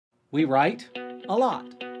We write a lot.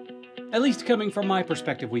 At least coming from my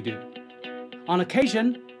perspective, we do. On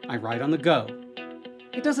occasion, I write on the go.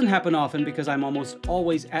 It doesn't happen often because I'm almost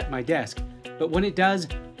always at my desk, but when it does,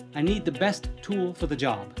 I need the best tool for the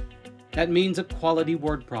job. That means a quality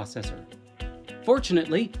word processor.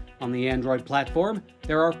 Fortunately, on the Android platform,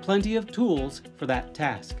 there are plenty of tools for that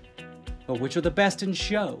task. But which are the best in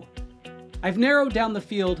show? I've narrowed down the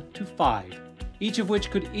field to 5, each of which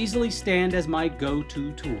could easily stand as my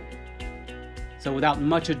go-to tool. So without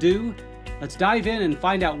much ado, let's dive in and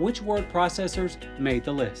find out which word processors made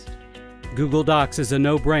the list. Google Docs is a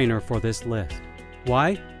no-brainer for this list.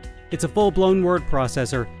 Why? It's a full-blown word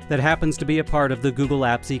processor that happens to be a part of the Google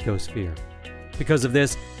Apps ecosphere. Because of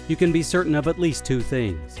this, you can be certain of at least 2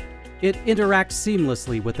 things. It interacts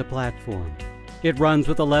seamlessly with the platform. It runs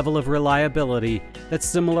with a level of reliability that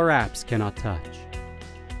similar apps cannot touch.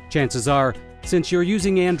 Chances are, since you're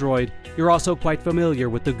using Android, you're also quite familiar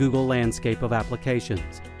with the Google landscape of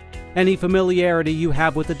applications. Any familiarity you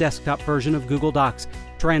have with the desktop version of Google Docs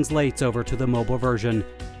translates over to the mobile version,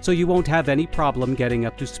 so you won't have any problem getting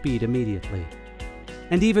up to speed immediately.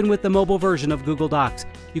 And even with the mobile version of Google Docs,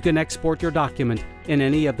 you can export your document in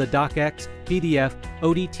any of the DocX, PDF,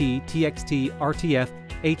 ODT, TXT, RTF,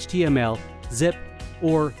 HTML, zip,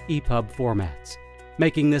 or EPUB formats,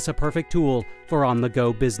 making this a perfect tool for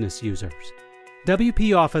on-the-go business users.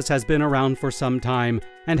 WPS Office has been around for some time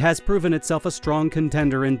and has proven itself a strong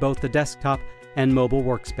contender in both the desktop and mobile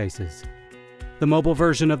workspaces. The mobile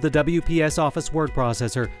version of the WPS Office word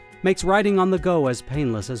processor makes writing on the go as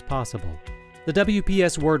painless as possible. The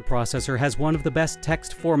WPS word processor has one of the best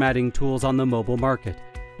text formatting tools on the mobile market,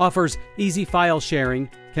 offers easy file sharing,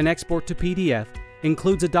 can export to PDF,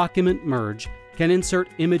 includes a document merge, can insert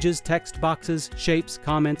images, text boxes, shapes,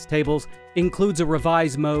 comments, tables, includes a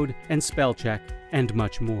revise mode and spell check, and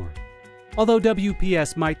much more. Although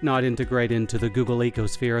WPS might not integrate into the Google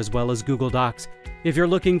ecosphere as well as Google Docs, if you're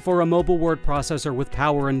looking for a mobile word processor with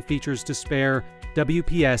power and features to spare,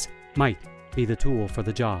 WPS might be the tool for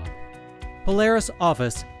the job. Polaris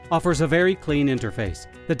Office offers a very clean interface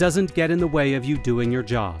that doesn't get in the way of you doing your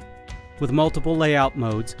job. With multiple layout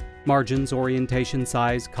modes, margins, orientation,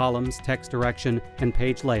 size, columns, text direction, and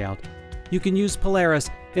page layout, you can use Polaris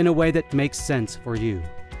in a way that makes sense for you.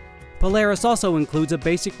 Polaris also includes a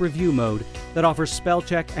basic review mode that offers spell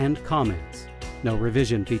check and comments, no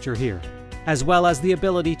revision feature here, as well as the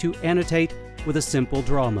ability to annotate with a simple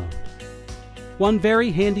draw mode. One very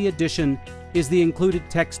handy addition is the included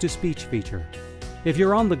text-to-speech feature. If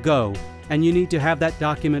you're on the go and you need to have that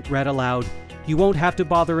document read aloud, you won't have to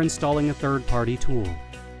bother installing a third-party tool.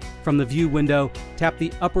 From the View window, tap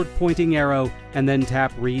the upward-pointing arrow and then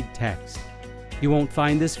tap Read Text. You won't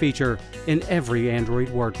find this feature in every Android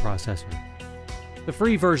word processor. The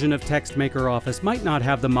free version of TextMaker Office might not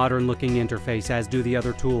have the modern-looking interface as do the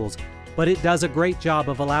other tools, but it does a great job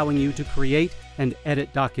of allowing you to create and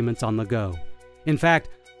edit documents on the go. In fact,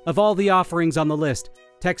 of all the offerings on the list,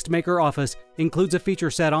 TextMaker Office includes a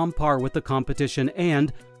feature set on par with the competition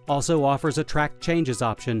and also offers a track changes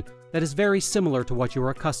option that is very similar to what you're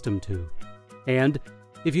accustomed to. And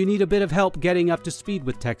if you need a bit of help getting up to speed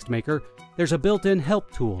with TextMaker, there's a built-in help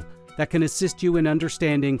tool that can assist you in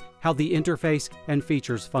understanding how the interface and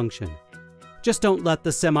features function. Just don't let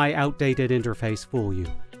the semi-outdated interface fool you.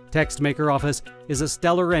 TextMaker Office is a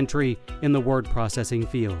stellar entry in the word processing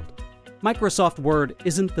field. Microsoft Word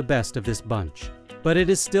isn't the best of this bunch, but it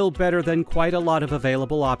is still better than quite a lot of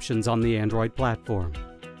available options on the Android platform.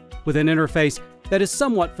 With an interface that is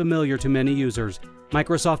somewhat familiar to many users,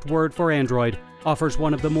 Microsoft Word for Android offers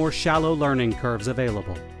one of the more shallow learning curves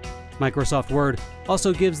available. Microsoft Word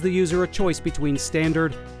also gives the user a choice between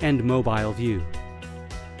standard and mobile view.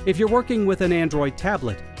 If you're working with an Android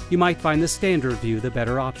tablet, you might find the standard view the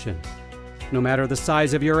better option. No matter the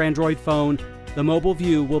size of your Android phone, the mobile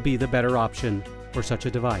view will be the better option for such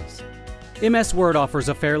a device. MS Word offers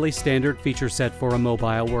a fairly standard feature set for a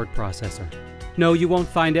mobile word processor. No, you won't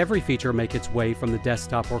find every feature make its way from the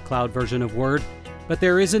desktop or cloud version of Word, but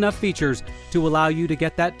there is enough features to allow you to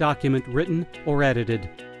get that document written or edited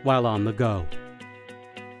while on the go.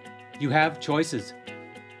 You have choices.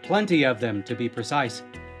 Plenty of them, to be precise.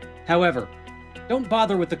 However, don't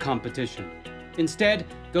bother with the competition. Instead,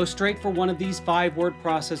 go straight for one of these 5 word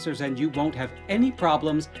processors and you won't have any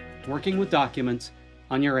problems working with documents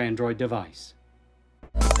on your Android device.